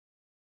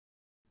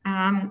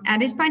At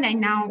this point, I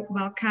now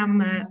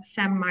welcome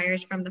Sam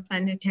Myers from the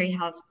Planetary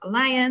Health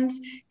Alliance,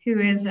 who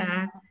is,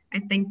 I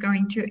think,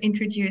 going to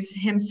introduce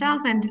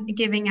himself and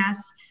giving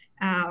us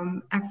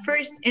a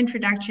first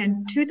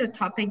introduction to the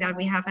topic that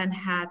we haven't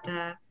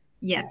had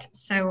yet.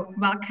 So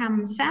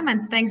welcome, Sam,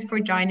 and thanks for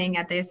joining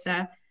at this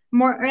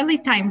more early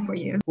time for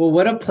you. Well,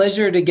 what a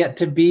pleasure to get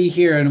to be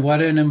here, and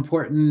what an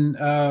important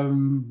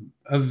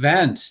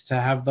event to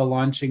have the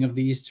launching of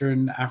the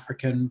Eastern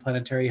African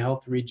Planetary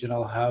Health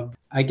Regional Hub.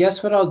 I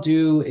guess what I'll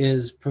do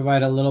is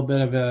provide a little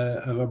bit of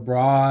a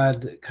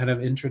broad kind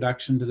of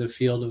introduction to the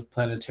field of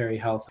planetary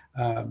health.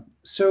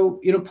 So,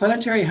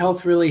 planetary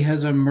health really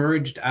has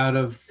emerged out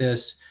of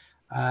this,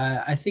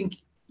 I think,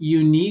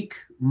 unique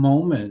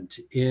moment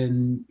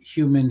in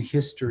human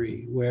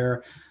history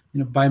where,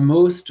 by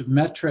most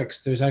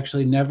metrics, there's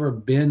actually never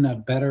been a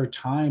better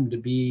time to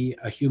be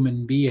a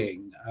human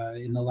being.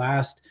 In the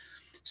last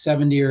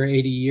 70 or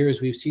 80 years,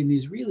 we've seen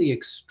these really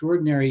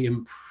extraordinary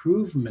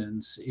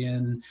improvements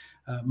in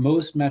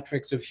most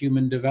metrics of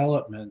human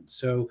development.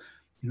 So,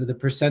 the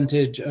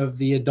percentage of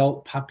the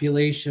adult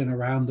population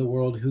around the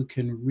world who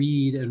can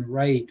read and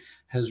write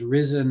has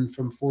risen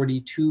from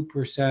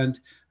 42%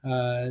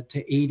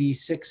 to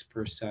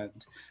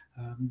 86%.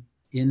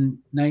 In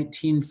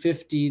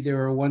 1950, there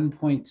were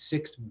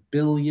 1.6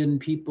 billion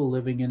people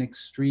living in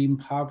extreme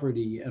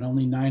poverty and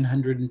only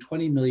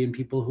 920 million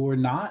people who were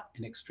not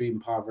in extreme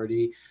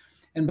poverty.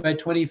 And by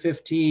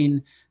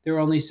 2015, there were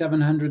only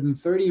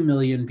 730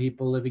 million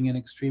people living in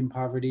extreme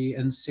poverty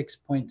and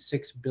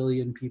 6.6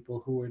 billion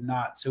people who were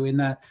not. So in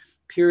that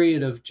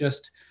period of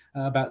just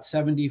about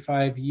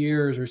 75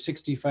 years or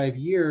 65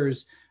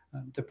 years,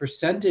 the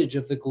percentage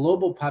of the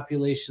global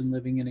population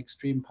living in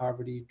extreme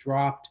poverty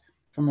dropped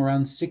from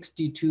around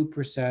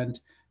 62%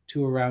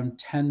 to around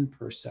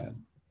 10%.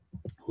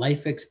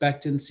 Life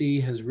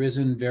expectancy has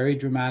risen very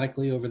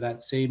dramatically over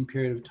that same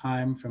period of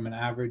time, from an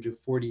average of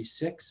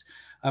 46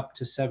 up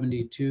to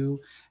 72,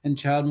 and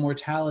child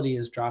mortality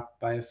has dropped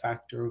by a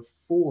factor of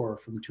 4,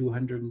 from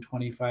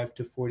 225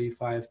 to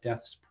 45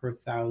 deaths per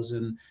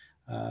 1,000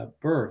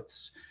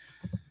 births.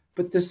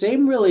 But the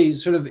same really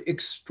sort of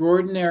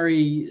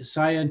extraordinary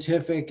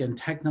scientific and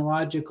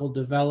technological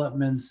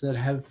developments that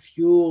have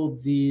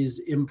fueled these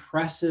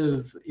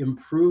impressive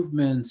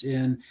improvements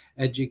in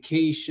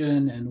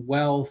education and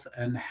wealth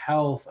and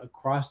health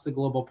across the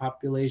global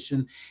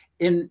population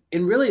in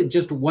really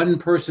just one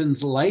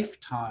person's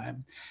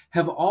lifetime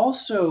have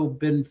also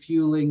been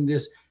fueling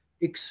this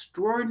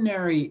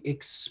extraordinary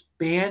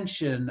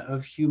expansion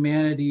of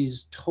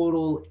humanity's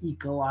total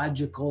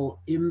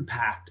ecological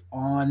impact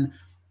on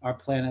our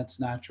planet's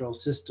natural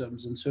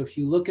systems. And so if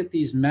you look at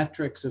these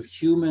metrics of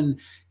human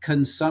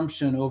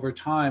consumption over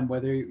time,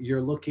 whether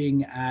you're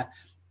looking at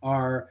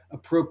our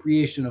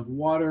appropriation of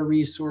water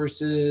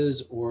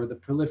resources, or the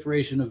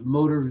proliferation of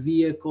motor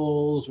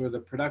vehicles, or the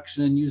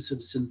production and use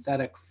of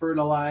synthetic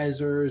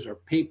fertilizers, or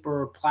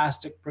paper or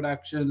plastic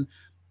production,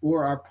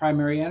 or our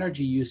primary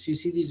energy use, you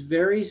see these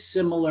very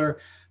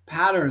similar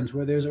patterns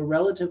where there's a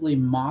relatively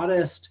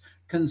modest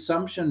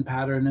consumption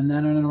pattern. And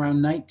then in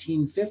around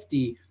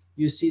 1950,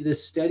 you see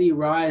this steady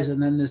rise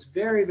and then this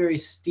very, very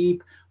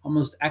steep,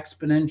 almost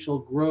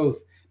exponential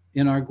growth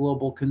in our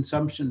global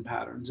consumption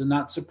patterns. And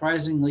not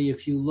surprisingly,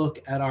 if you look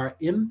at our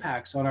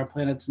impacts on our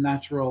planet's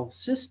natural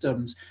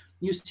systems,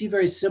 you see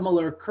very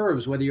similar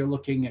curves, whether you're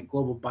looking at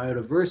global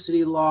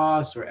biodiversity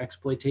loss or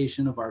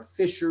exploitation of our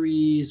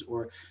fisheries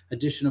or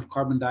addition of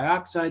carbon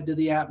dioxide to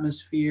the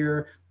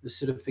atmosphere, the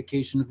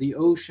acidification of the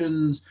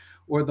oceans,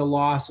 or the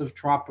loss of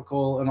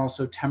tropical and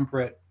also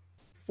temperate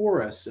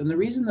forests. And the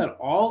reason that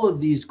all of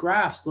these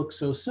graphs look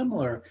so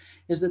similar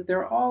is that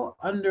they're all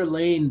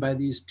underlain by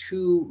these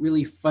two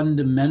really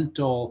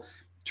fundamental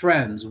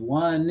trends.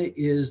 One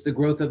is the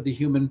growth of the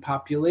human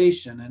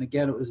population. And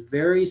again, it was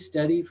very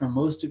steady for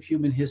most of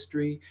human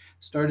history,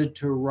 started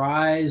to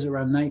rise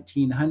around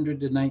 1900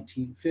 to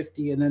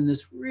 1950, and then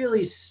this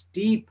really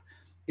steep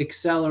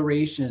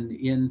acceleration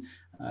in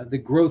the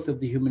growth of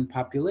the human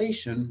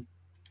population.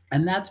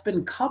 And that's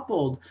been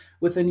coupled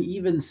with an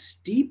even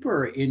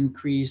steeper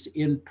increase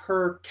in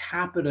per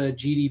capita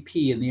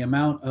GDP and the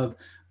amount of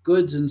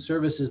goods and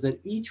services that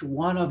each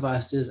one of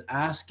us is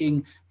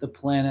asking the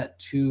planet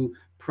to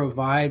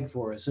provide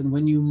for us. And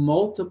when you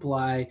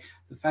multiply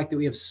the fact that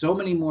we have so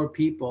many more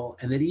people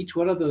and that each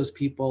one of those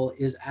people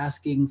is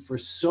asking for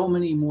so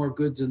many more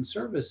goods and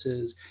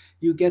services,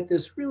 you get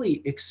this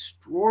really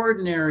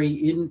extraordinary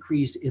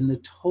increase in the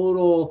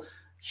total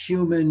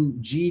human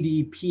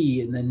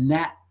GDP and the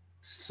net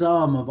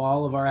sum of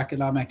all of our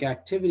economic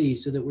activity,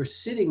 so that we're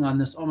sitting on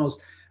this almost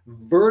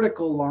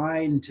vertical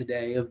line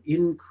today of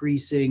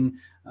increasing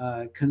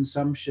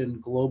consumption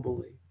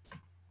globally.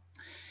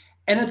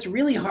 And it's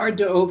really hard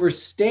to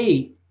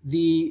overstate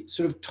the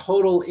sort of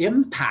total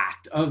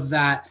impact of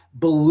that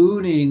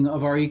ballooning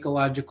of our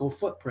ecological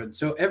footprint.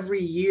 So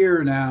every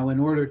year now, in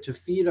order to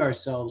feed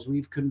ourselves,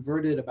 we've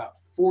converted about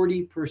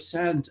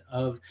 40%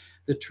 of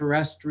the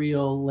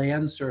terrestrial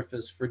land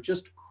surface for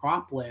just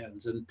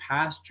croplands and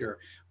pasture.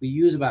 We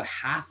use about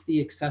half the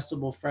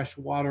accessible fresh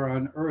water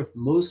on Earth,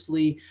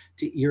 mostly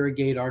to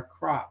irrigate our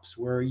crops.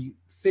 We're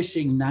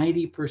fishing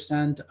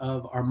 90%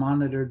 of our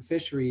monitored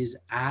fisheries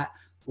at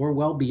or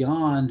well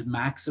beyond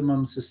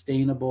maximum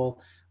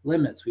sustainable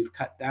limits. We've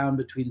cut down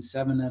between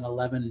 7 and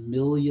 11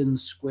 million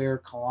square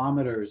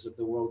kilometers of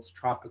the world's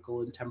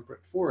tropical and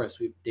temperate forests.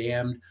 We've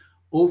dammed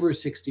over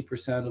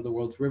 60% of the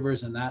world's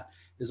rivers, and that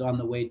is on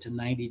the way to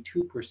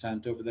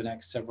 92% over the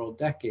next several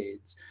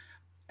decades.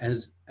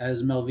 As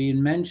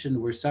Melvine mentioned,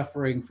 we're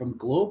suffering from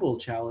global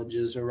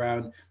challenges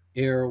around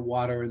air,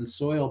 water, and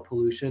soil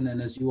pollution.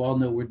 And as you all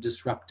know, we're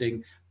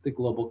disrupting the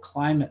global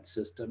climate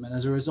system. And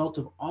as a result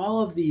of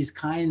all of these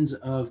kinds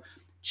of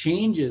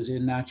changes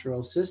in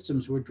natural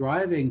systems, we're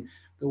driving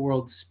the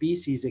world's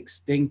species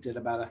extinct at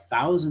about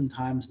 1,000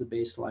 times the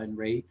baseline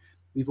rate.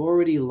 We've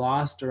already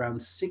lost around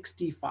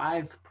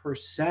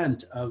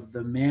 65% of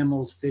the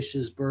mammals,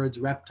 fishes, birds,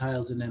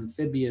 reptiles, and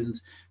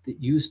amphibians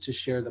that used to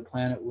share the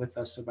planet with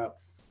us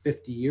about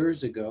 50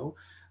 years ago.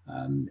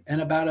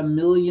 And about 1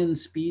 million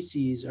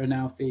species are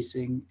now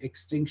facing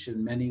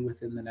extinction, many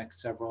within the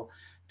next several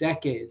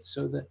decades.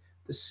 So the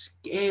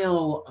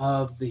scale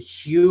of the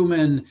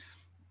human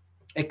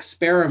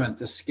experiment,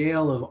 the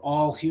scale of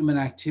all human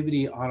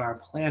activity on our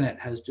planet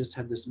has just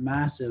had this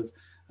massive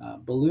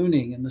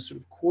ballooning. And the sort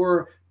of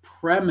core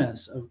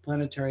premise of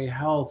planetary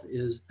health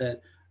is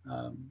that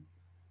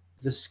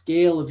the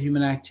scale of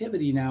human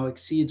activity now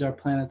exceeds our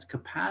planet's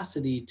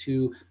capacity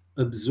to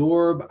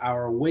absorb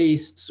our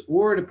wastes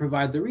or to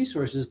provide the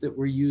resources that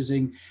we're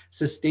using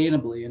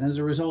sustainably. And as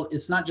a result,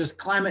 it's not just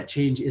climate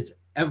change, it's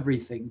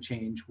everything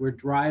change. We're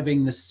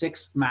driving the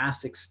 6th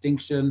mass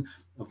extinction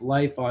of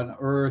life on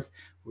Earth.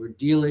 We're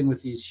dealing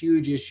with these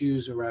huge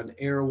issues around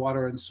air,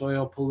 water, and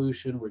soil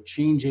pollution. We're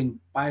changing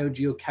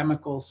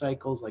biogeochemical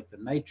cycles like the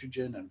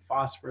nitrogen and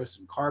phosphorus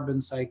and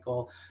carbon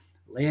cycle.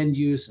 Land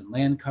use and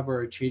land cover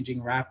are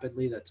changing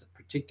rapidly. That's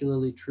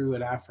particularly true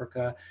in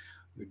Africa.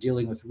 We're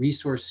dealing with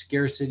resource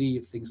scarcity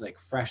of things like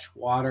fresh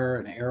water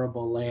and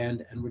arable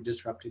land, and we're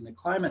disrupting the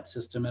climate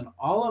system. And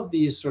all of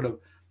these sort of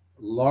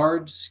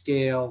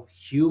large-scale,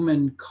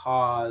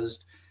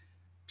 human-caused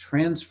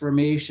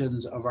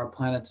transformations of our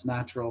planet's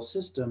natural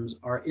systems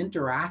are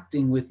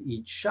interacting with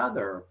each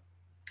other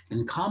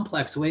in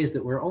complex ways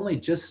that we're only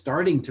just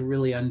starting to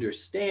really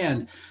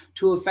understand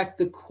to affect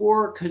the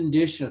core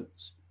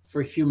conditions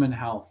for human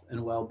health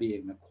and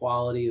well-being: the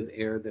quality of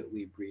air that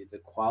we breathe, the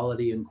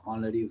quality and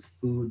quantity of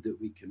food that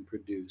we can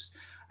produce,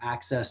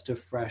 access to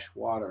fresh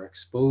water,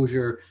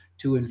 exposure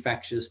to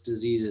infectious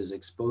diseases,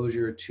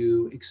 exposure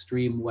to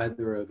extreme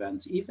weather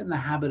events, even the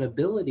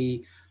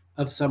habitability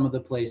of some of the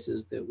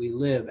places that we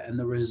live. And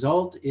the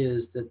result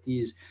is that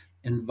these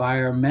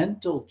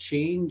environmental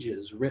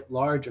changes writ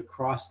large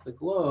across the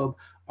globe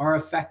are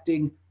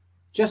affecting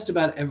just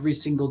about every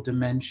single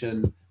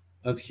dimension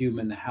of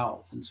human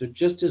health. And so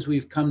just as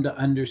we've come to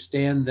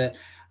understand that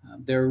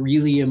there are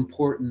really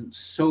important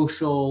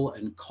social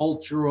and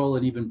cultural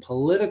and even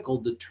political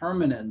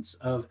determinants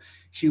of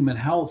human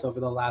health over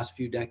the last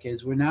few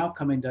decades, we're now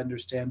coming to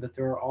understand that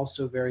there are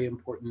also very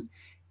important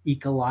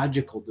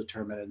ecological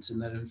determinants,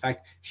 and that in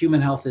fact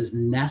human health is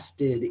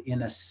nested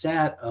in a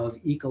set of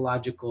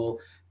ecological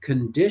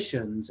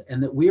conditions,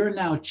 and that we are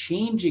now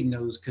changing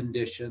those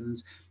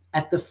conditions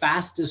at the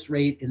fastest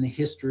rate in the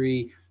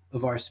history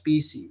of our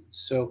species.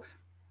 So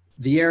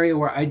the area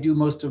where I do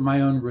most of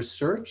my own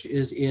research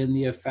is in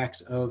the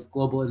effects of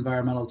global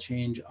environmental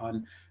change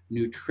on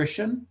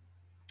nutrition.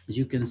 As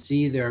you can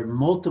see, there are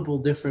multiple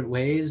different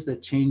ways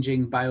that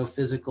changing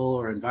biophysical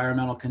or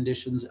environmental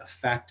conditions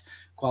affect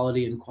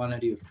quality and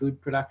quantity of food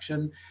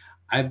production.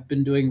 I've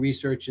been doing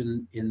research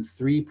in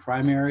 3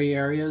 primary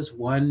areas.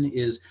 One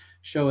is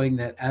showing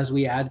that as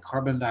we add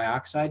carbon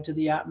dioxide to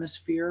the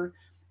atmosphere,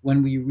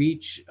 when we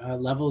reach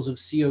levels of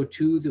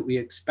CO2 that we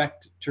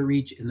expect to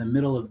reach in the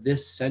middle of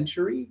this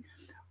century,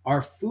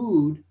 our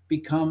food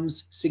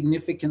becomes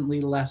significantly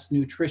less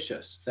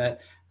nutritious. That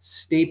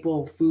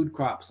staple food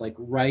crops like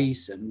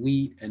rice and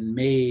wheat and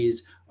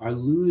maize are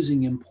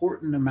losing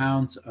important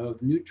amounts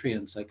of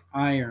nutrients like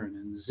iron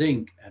and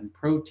zinc and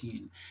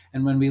protein.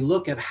 And when we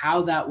look at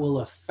how that will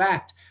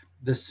affect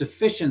the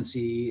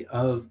sufficiency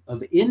of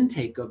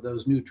intake of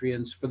those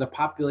nutrients for the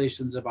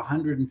populations of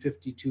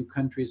 152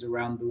 countries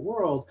around the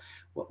world,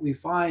 what we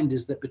find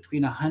is that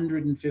between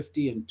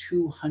 150 and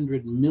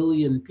 200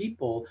 million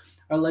people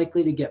are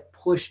likely to get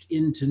pushed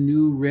into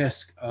new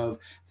risk of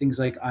things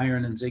like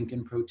iron and zinc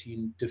and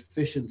protein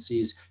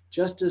deficiencies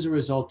just as a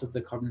result of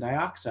the carbon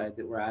dioxide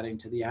that we're adding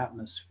to the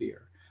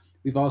atmosphere.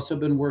 We've also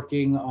been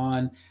working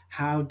on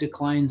how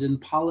declines in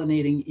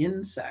pollinating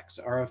insects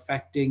are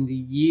affecting the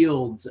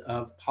yields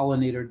of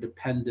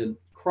pollinator-dependent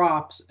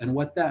crops and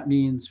what that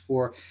means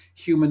for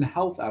human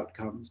health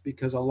outcomes,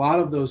 because a lot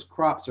of those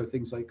crops are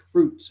things like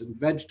fruits and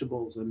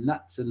vegetables and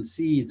nuts and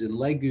seeds and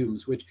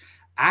legumes, which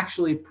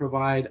actually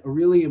provide a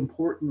really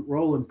important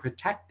role in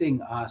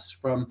protecting us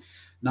from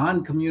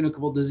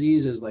non-communicable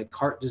diseases like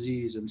heart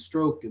disease and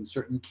stroke and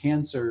certain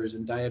cancers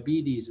and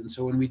diabetes. And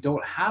so when we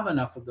don't have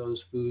enough of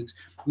those foods,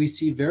 we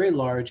see very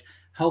large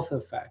health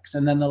effects.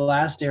 And then the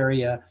last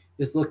area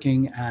is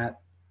looking at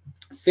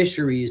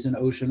fisheries and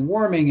ocean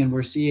warming. And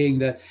we're seeing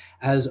that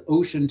as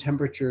ocean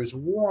temperatures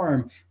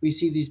warm, we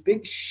see these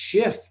big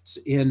shifts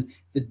in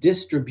the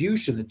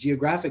distribution, the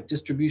geographic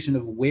distribution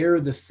of where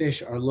the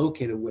fish are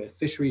located with.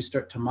 Fisheries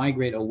start to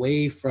migrate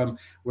away from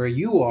where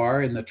you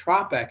are in the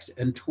tropics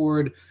and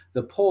toward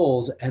the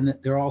poles. And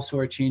there also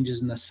are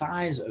changes in the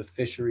size of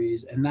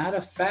fisheries. And that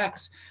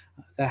affects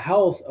the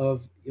health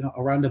of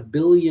around 1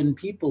 billion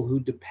people who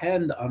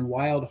depend on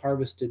wild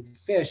harvested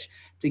fish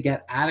to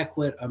get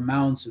adequate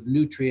amounts of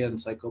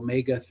nutrients like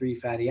omega-3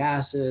 fatty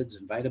acids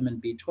and vitamin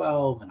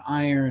B12 and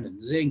iron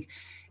and zinc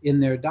in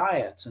their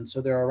diets. And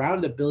so there are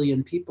around 1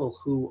 billion people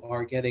who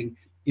are getting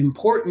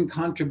important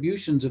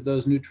contributions of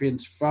those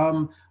nutrients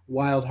from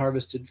wild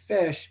harvested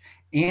fish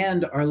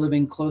and are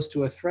living close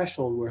to a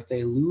threshold where if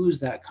they lose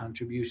that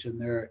contribution,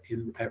 they're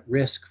at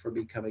risk for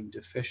becoming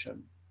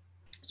deficient.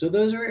 So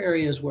those are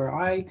areas where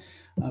I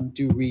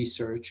do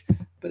research.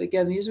 But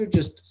again, these are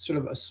just sort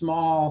of a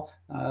small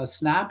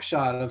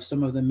snapshot of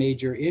some of the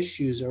major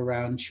issues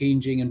around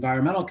changing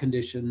environmental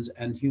conditions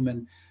and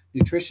human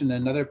nutrition.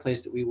 Another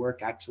place that we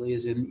work actually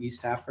is in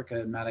East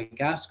Africa and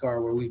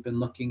Madagascar, where we've been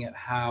looking at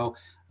how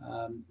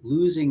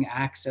losing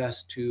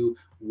access to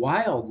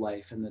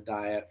wildlife in the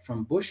diet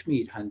from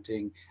bushmeat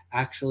hunting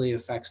actually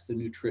affects the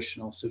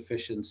nutritional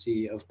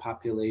sufficiency of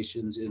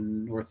populations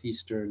in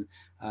northeastern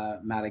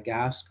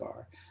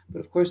Madagascar. But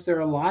of course, there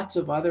are lots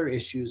of other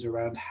issues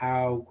around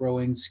how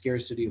growing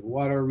scarcity of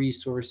water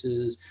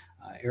resources,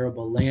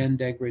 arable land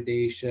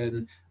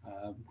degradation,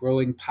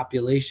 growing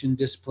population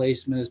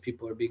displacement as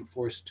people are being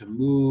forced to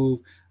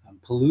move,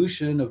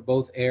 pollution of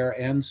both air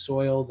and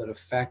soil that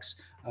affects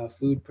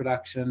food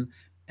production,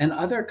 and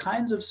other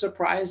kinds of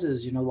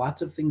surprises.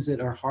 Lots of things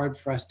that are hard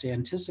for us to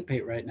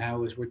anticipate right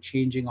now as we're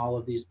changing all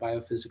of these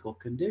biophysical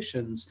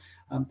conditions.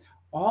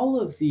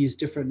 All of these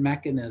different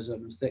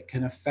mechanisms that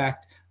can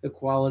affect the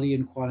quality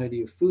and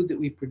quantity of food that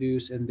we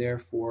produce and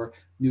therefore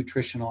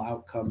nutritional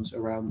outcomes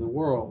around the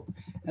world.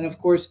 And of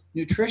course,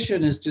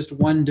 nutrition is just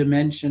one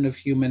dimension of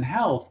human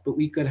health, but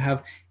we could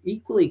have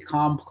equally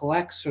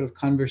complex sort of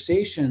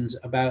conversations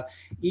about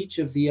each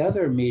of the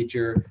other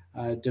major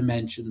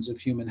dimensions of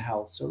human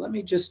health. So let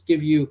me just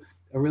give you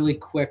a really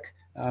quick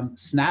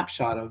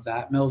snapshot of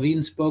that.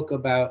 Melvin spoke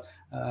about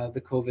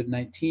the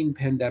COVID-19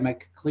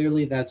 pandemic.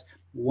 Clearly, that's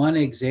one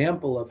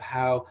example of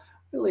how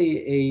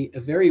really a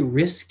very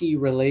risky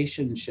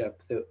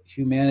relationship that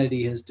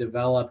humanity has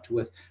developed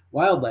with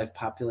wildlife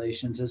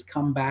populations has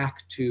come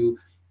back to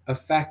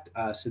affect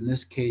us, in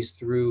this case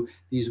through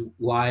these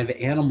live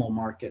animal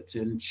markets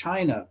in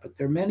China. But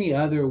there are many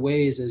other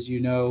ways, as you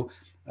know,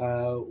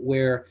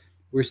 where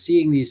we're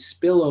seeing these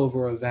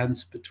spillover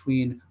events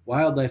between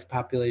wildlife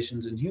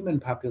populations and human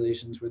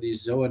populations, where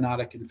these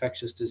zoonotic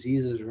infectious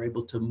diseases are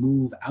able to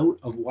move out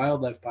of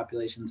wildlife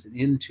populations and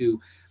into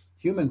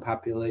human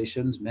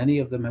populations. Many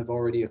of them have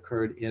already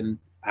occurred in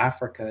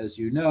Africa, as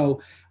you know.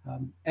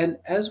 And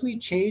as we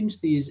change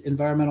these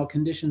environmental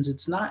conditions,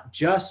 it's not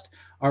just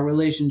our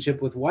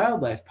relationship with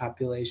wildlife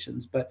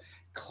populations, but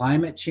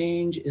climate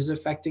change is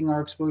affecting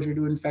our exposure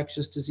to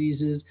infectious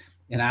diseases.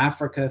 In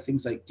Africa,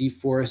 things like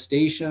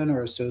deforestation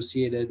are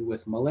associated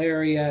with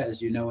malaria.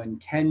 As you know, in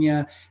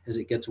Kenya, as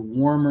it gets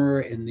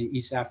warmer in the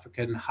East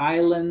African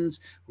highlands,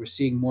 we're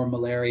seeing more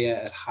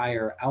malaria at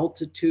higher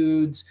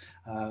altitudes.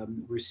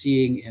 We're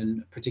seeing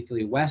in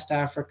particularly West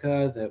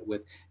Africa that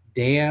with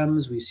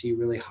dams, we see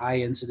really high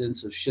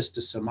incidence of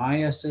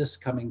schistosomiasis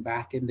coming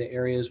back into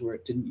areas where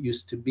it didn't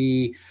used to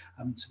be.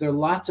 So there are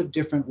lots of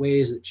different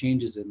ways that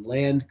changes in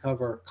land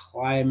cover,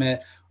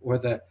 climate, or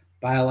the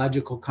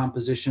biological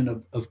composition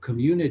of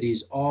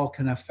communities all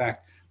can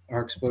affect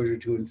our exposure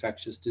to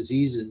infectious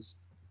diseases.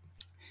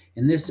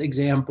 In this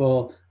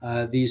example,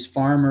 these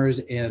farmers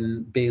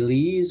in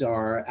Belize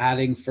are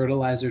adding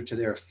fertilizer to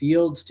their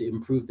fields to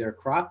improve their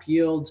crop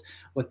yields.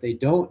 What they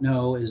don't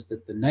know is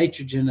that the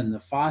nitrogen and the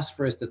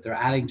phosphorus that they're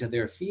adding to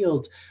their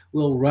fields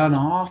will run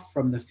off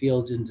from the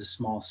fields into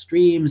small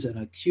streams and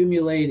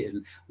accumulate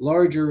in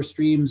larger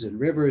streams and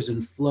rivers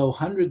and flow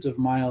hundreds of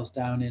miles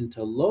down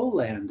into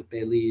lowland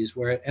Belize,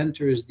 where it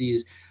enters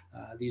these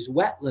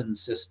wetland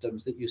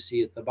systems that you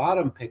see at the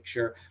bottom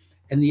picture.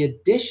 And the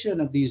addition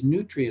of these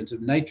nutrients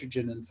of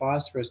nitrogen and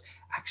phosphorus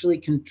actually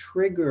can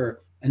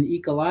trigger an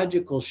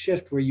ecological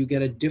shift where you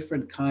get a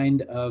different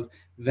kind of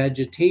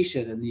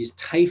vegetation. And these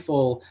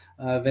typhal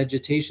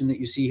vegetation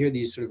that you see here,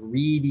 these sort of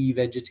reedy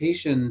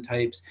vegetation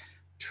types,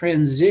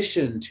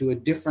 transition to a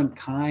different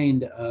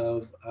kind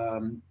of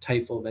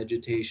typhal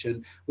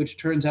vegetation, which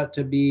turns out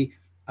to be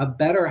a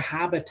better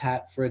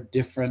habitat for a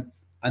different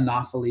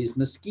Anopheles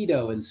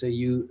mosquito. And so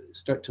you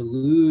start to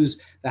lose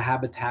the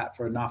habitat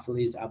for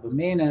Anopheles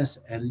albuminus,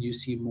 and you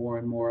see more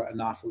and more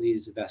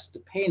Anopheles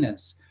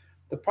vestipanus.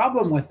 The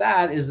problem with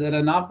that is that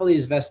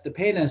Anopheles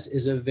vestipanus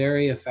is a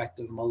very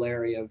effective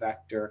malaria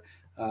vector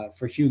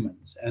for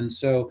humans. And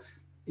so,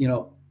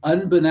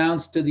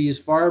 unbeknownst to these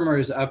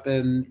farmers up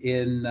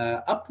in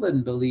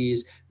upland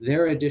Belize,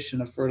 their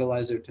addition of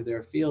fertilizer to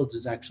their fields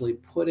is actually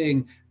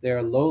putting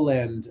their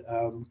lowland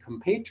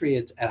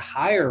compatriots at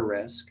higher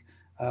risk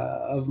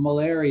of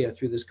malaria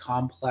through this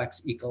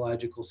complex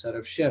ecological set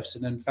of shifts.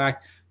 And in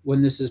fact,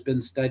 when this has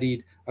been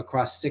studied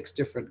across 6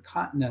 different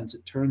continents,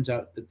 it turns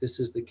out that this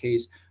is the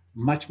case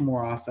much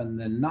more often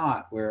than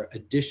not, where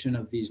addition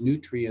of these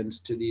nutrients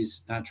to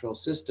these natural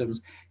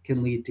systems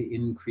can lead to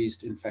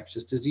increased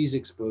infectious disease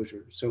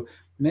exposure. So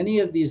many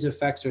of these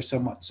effects are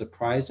somewhat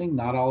surprising.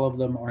 Not all of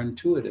them are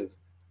intuitive.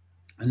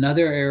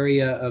 Another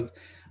area of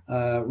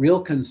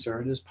real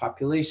concern is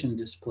population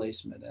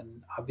displacement.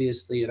 And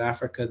obviously in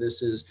Africa,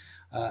 this is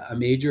a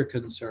major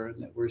concern,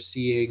 that we're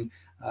seeing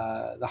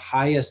the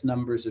highest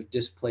numbers of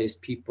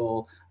displaced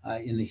people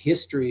in the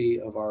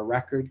history of our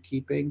record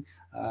keeping.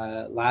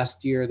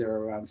 Last year, there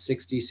were around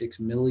 66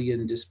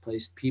 million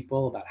displaced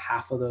people. About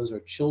half of those are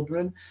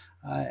children.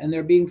 And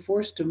they're being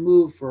forced to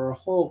move for a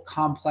whole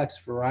complex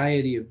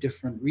variety of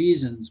different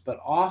reasons, but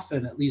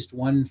often at least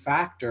one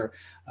factor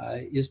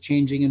is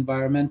changing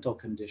environmental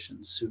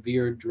conditions,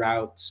 severe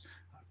droughts,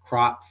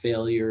 crop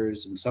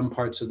failures. In some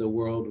parts of the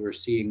world, we're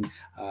seeing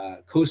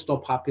coastal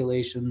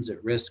populations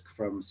at risk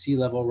from sea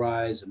level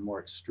rise and more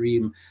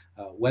extreme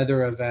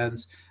weather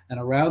events. And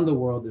around the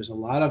world, there's a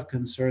lot of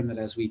concern that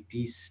as we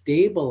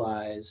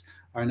destabilize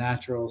our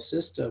natural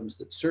systems,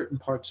 that certain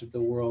parts of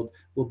the world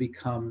will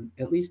become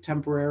at least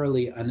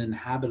temporarily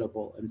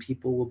uninhabitable, and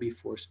people will be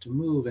forced to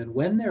move. And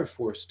when they're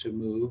forced to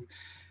move,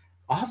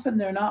 often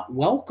they're not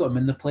welcome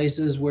in the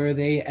places where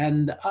they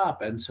end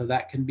up. And so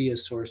that can be a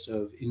source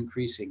of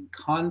increasing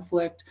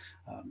conflict.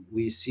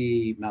 We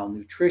see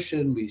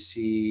malnutrition, we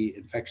see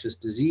infectious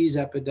disease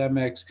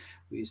epidemics,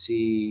 we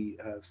see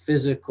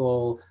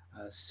physical,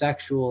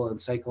 sexual, and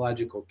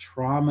psychological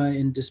trauma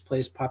in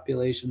displaced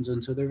populations.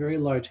 And so there are very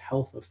large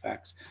health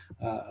effects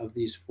of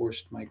these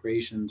forced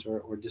migrations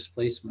or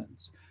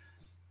displacements.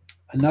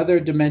 Another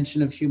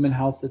dimension of human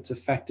health that's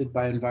affected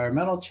by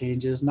environmental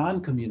change is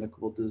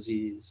non-communicable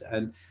disease.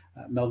 And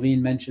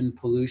Melvin mentioned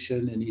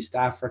pollution in East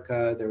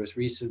Africa. There was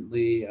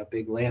recently a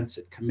big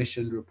Lancet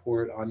commissioned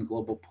report on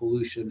global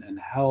pollution and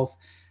health.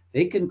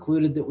 They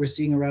concluded that we're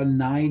seeing around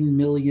 9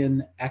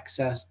 million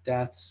excess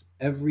deaths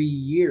every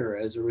year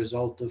as a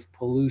result of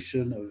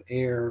pollution of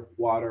air,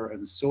 water,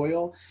 and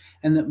soil,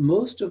 and that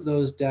most of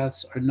those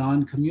deaths are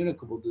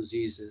non-communicable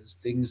diseases,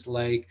 things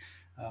like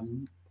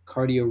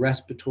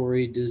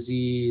cardiorespiratory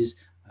disease,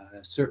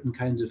 certain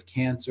kinds of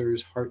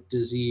cancers, heart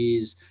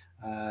disease,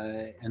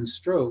 and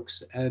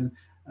strokes. And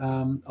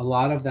a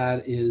lot of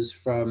that is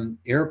from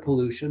air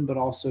pollution, but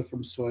also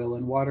from soil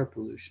and water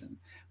pollution.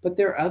 But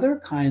there are other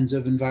kinds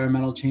of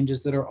environmental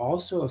changes that are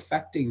also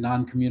affecting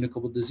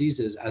non-communicable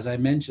diseases. As I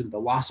mentioned, the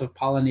loss of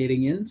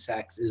pollinating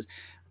insects is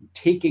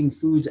taking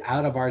foods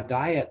out of our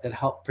diet that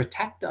help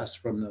protect us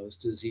from those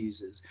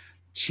diseases.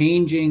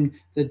 Changing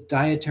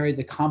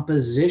the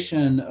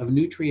composition of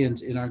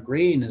nutrients in our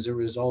grain as a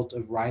result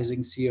of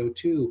rising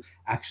CO2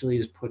 actually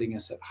is putting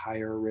us at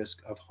higher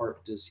risk of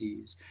heart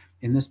disease.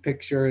 In this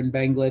picture in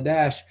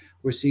Bangladesh,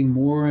 we're seeing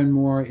more and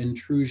more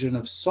intrusion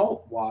of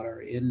salt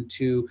water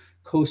into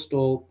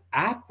coastal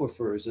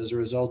aquifers as a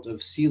result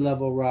of sea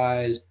level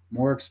rise,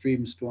 more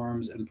extreme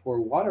storms, and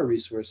poor water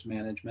resource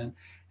management.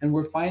 And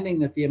we're finding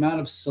that the amount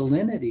of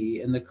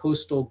salinity in the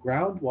coastal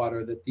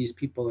groundwater that these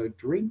people are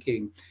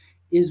drinking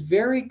is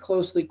very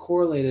closely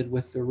correlated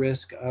with the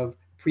risk of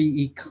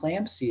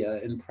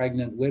preeclampsia in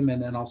pregnant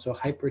women and also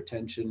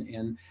hypertension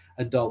in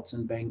adults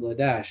in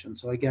Bangladesh. And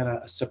so again,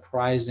 a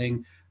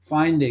surprising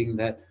finding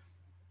that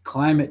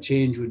climate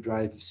change would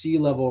drive sea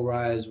level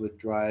rise, would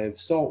drive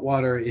salt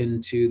water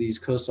into these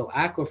coastal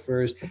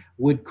aquifers,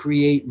 would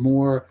create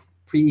more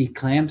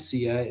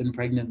preeclampsia in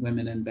pregnant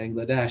women in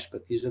Bangladesh.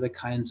 But these are the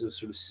kinds of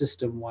sort of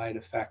system-wide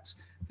effects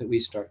that we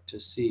start to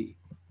see.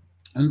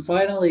 And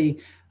finally,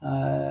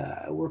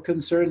 we're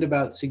concerned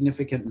about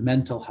significant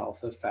mental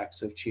health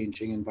effects of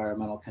changing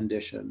environmental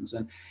conditions.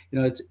 And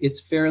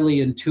it's fairly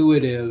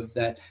intuitive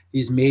that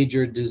these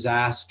major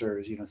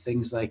disasters,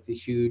 things like the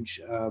huge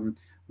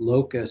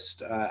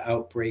locust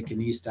outbreak in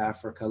East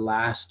Africa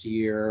last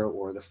year,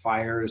 or the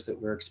fires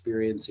that we're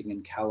experiencing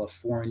in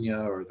California,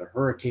 or the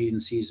hurricane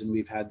season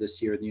we've had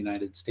this year in the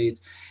United States,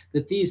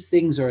 that these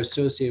things are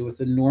associated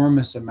with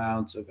enormous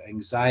amounts of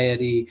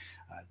anxiety,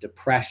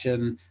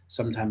 depression,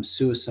 sometimes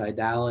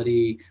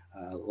suicidality,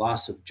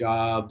 loss of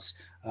jobs,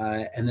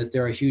 and that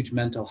there are huge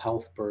mental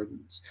health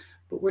burdens.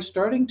 But we're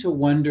starting to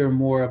wonder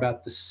more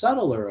about the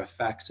subtler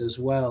effects as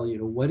well.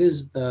 What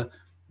is the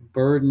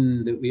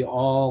burden that we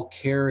all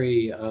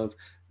carry of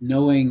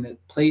knowing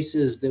that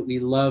places that we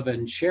love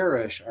and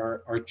cherish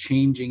are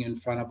changing in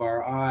front of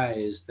our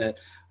eyes, that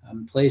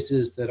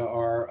places that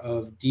are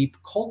of deep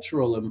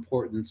cultural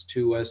importance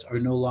to us are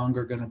no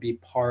longer going to be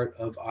part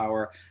of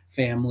our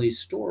family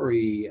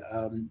story?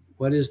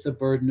 What is the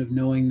burden of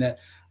knowing that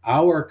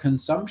our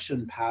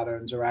consumption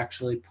patterns are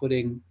actually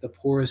putting the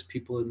poorest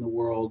people in the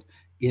world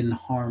in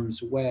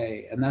harm's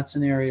way. And that's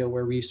an area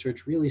where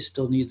research really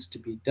still needs to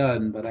be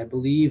done. But I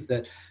believe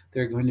that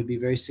there are going to be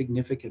very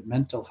significant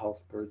mental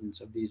health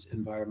burdens of these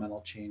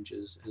environmental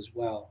changes as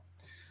well.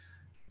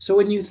 So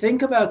when you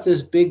think about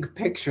this big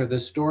picture, the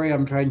story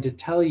I'm trying to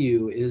tell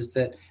you is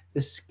that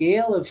the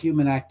scale of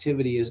human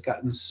activity has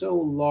gotten so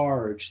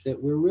large that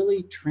we're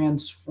really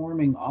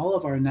transforming all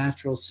of our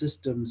natural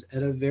systems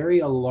at a very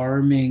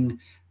alarming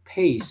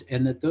pace,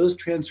 and that those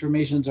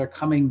transformations are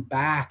coming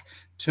back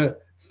to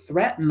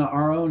threaten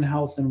our own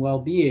health and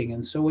well-being.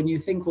 And so when you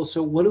think, well,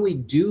 so what do we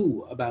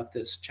do about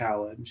this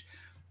challenge?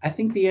 I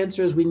think the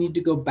answer is we need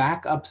to go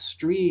back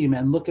upstream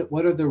and look at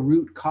what are the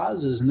root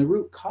causes. And the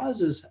root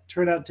causes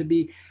turn out to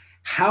be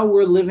how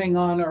we're living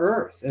on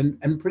Earth,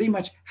 and pretty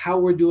much how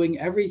we're doing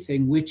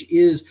everything, which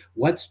is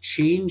what's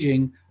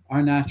changing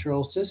our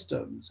natural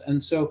systems.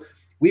 And so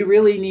we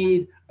really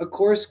need a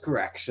course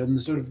correction,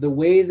 sort of the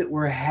way that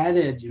we're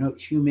headed.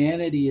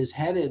 Humanity is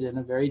headed in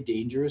a very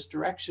dangerous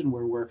direction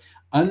where we're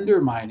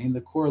undermining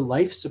the core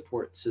life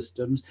support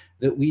systems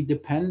that we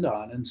depend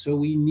on. And so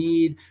we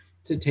need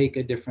to take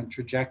a different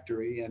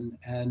trajectory.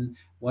 And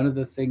one of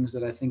the things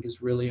that I think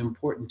is really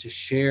important to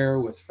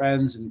share with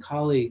friends and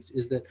colleagues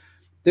is that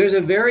there's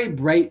a very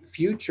bright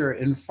future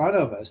in front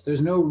of us.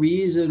 There's no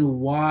reason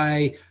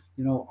why,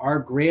 our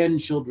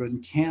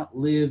grandchildren can't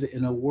live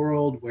in a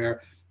world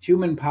where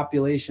human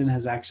population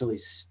has actually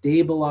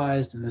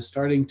stabilized and is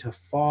starting to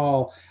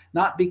fall,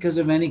 not because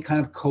of any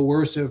kind of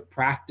coercive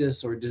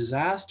practice or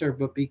disaster,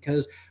 but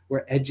because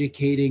we're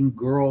educating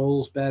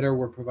girls better,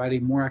 we're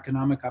providing more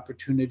economic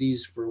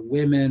opportunities for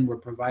women, we're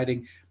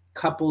providing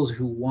couples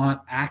who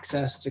want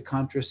access to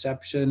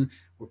contraception,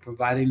 we're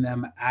providing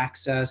them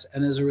access,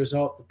 and as a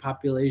result, the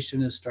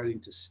population is starting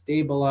to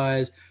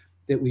stabilize,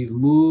 that we've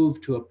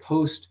moved to a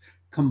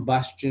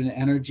post-combustion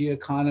energy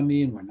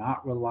economy, and we're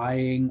not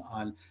relying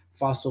on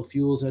fossil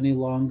fuels any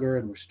longer,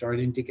 and we're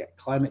starting to get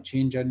climate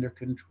change under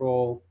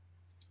control,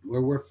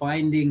 where we're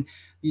finding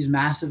these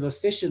massive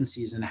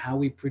efficiencies in how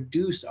we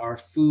produce our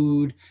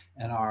food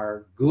and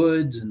our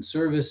goods and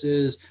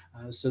services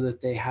so that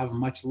they have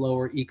much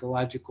lower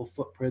ecological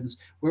footprints,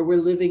 where we're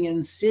living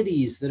in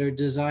cities that are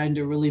designed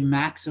to really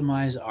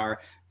maximize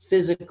our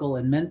physical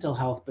and mental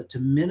health, but to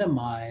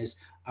minimize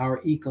our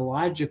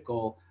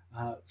ecological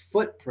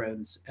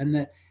footprints. And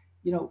that,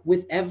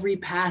 with every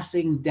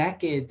passing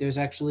decade, there's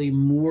actually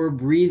more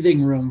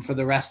breathing room for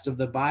the rest of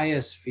the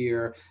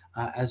biosphere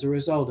as a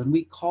result. And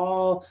we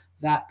call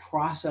that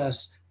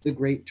process the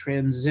Great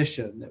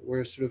Transition, that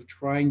we're sort of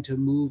trying to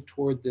move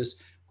toward this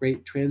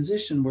great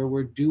transition where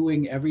we're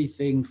doing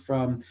everything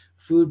from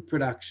food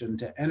production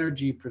to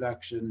energy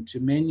production to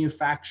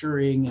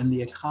manufacturing and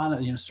the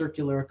economy,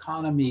 circular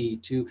economy,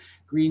 to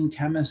green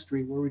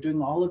chemistry, where we're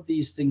doing all of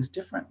these things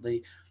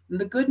differently. And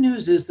the good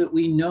news is that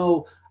we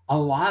know a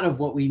lot of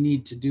what we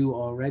need to do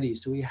already.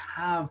 So we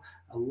have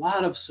a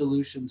lot of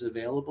solutions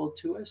available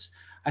to us.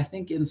 I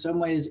think in some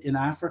ways in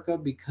Africa,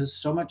 because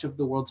so much of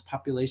the world's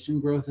population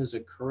growth is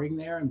occurring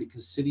there and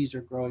because cities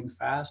are growing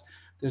fast,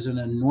 there's an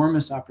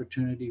enormous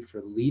opportunity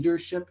for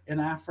leadership in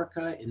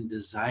Africa in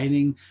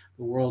designing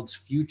the world's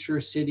future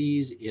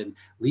cities, in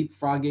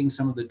leapfrogging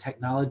some of the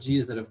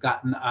technologies that have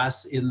gotten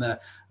us in the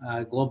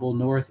global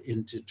north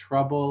into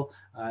trouble,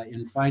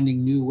 in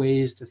finding new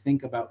ways to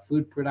think about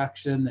food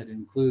production that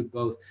include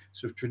both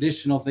sort of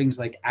traditional things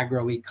like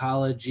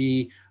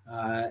agroecology,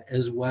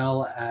 as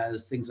well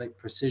as things like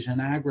precision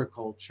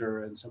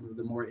agriculture and some of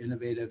the more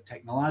innovative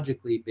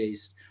technologically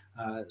based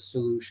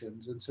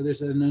solutions. And so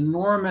there's an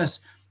enormous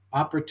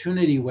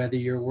opportunity, whether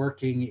you're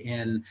working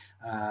in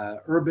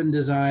urban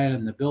design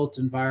and the built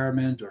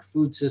environment, or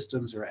food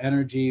systems, or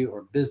energy,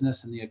 or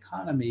business and the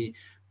economy,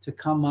 to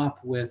come up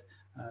with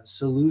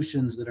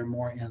solutions that are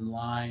more in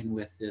line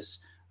with this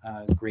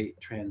great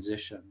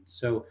transition.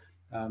 So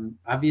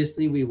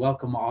obviously, we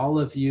welcome all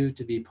of you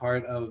to be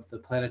part of the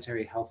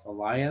Planetary Health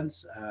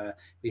Alliance.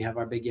 We have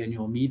our big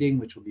annual meeting,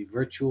 which will be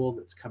virtual,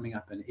 that's coming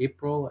up in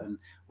April, and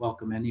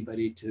welcome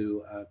anybody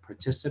to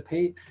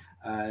participate.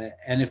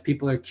 And if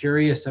people are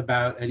curious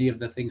about any of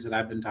the things that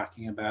I've been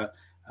talking about,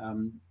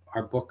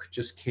 our book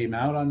just came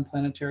out on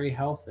planetary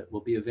health. It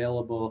will be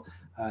available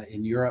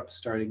in Europe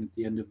starting at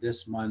the end of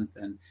this month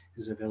and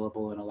is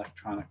available in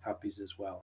electronic copies as well.